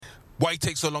Why it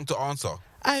takes so long to answer?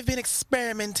 I've been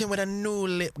experimenting with a new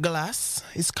lip gloss.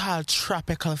 It's called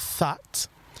Tropical Thought.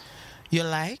 You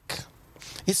like?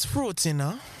 It's fruity,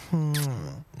 no?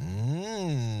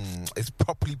 It's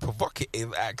properly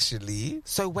provocative, actually.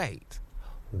 So wait,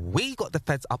 we got the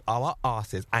feds up our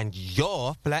asses and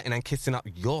you're flirting and kissing up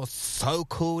your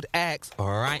so-called ex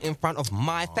right in front of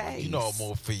my face. You know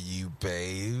more for you,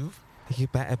 babe. You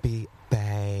better be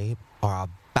babe or I'll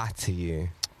batter you.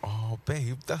 Oh,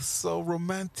 babe, that's so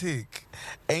romantic.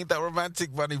 Ain't that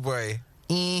romantic, bunny boy?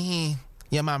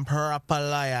 Your man proper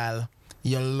loyal.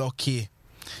 You're lucky.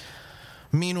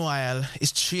 Meanwhile,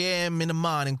 it's 3 a.m. in the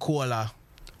morning, Cola.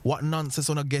 What nonsense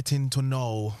wanna get into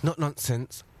now? Not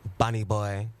nonsense, bunny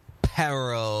boy.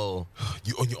 Peril.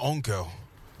 You on your own, girl?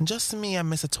 Just me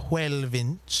and Mr.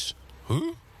 12-inch.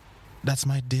 Who? That's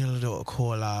my dildo,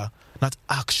 Cola. Not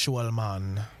actual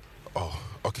man. Oh,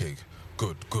 okay.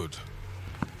 Good.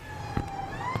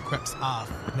 Creps off.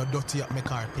 No dirty up my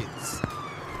carpets.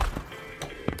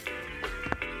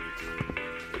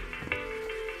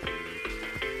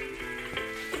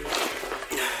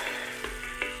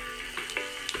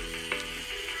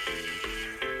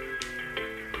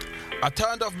 I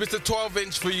turned off Mr.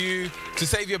 12-inch for you to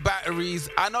save your batteries.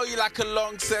 I know you like a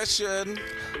long session.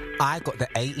 I got the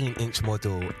 18-inch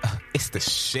model. It's the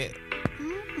shit.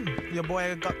 Your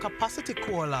boy got capacity,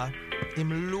 Cola.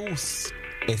 Him loose.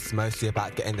 It's mostly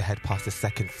about getting the head past the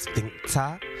second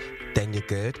sphincter. Then you're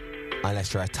good.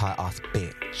 Unless you're a tight-ass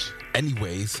bitch.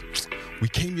 Anyways, we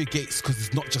came your gates because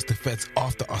it's not just the feds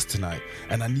after us tonight.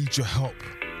 And I need your help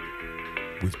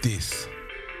with this.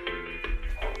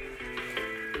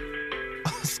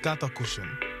 Scatter cushion.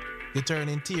 You turn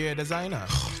interior designer.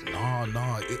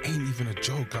 No, it ain't even a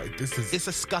joke. Like, this is... It's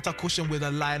a scatter cushion with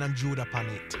a lion and Judah on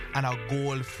it and a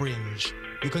gold fringe.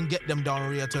 You can get them down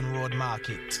Rayton Road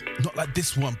Market. Not like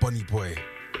this one, bunny boy.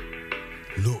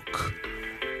 Look.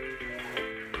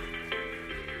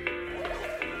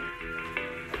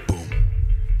 Boom.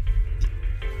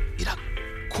 Is that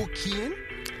cocaine?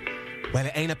 Well,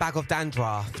 it ain't a bag of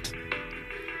dandruff.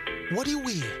 What do you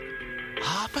weigh?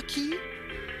 Half a key?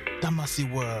 That must be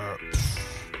work.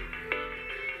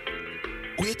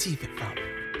 Where your teeth it from?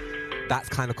 That's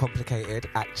kind of complicated,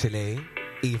 actually.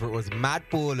 Either it was Mad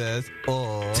Ballers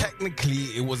or...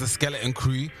 Technically, it was a skeleton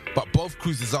crew, but both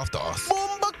crews is after us.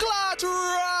 Bumbaclat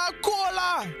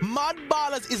Cola! Mad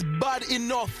Ballers is bad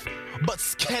enough, but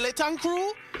Skeleton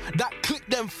Crew? That click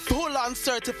them full on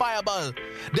certifiable.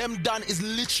 Them done is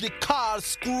literally called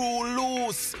screw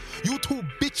loose. You two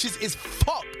bitches is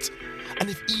fucked. And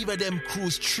if either them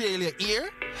crews trail your ear,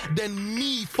 then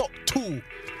me fuck too.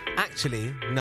 Actually,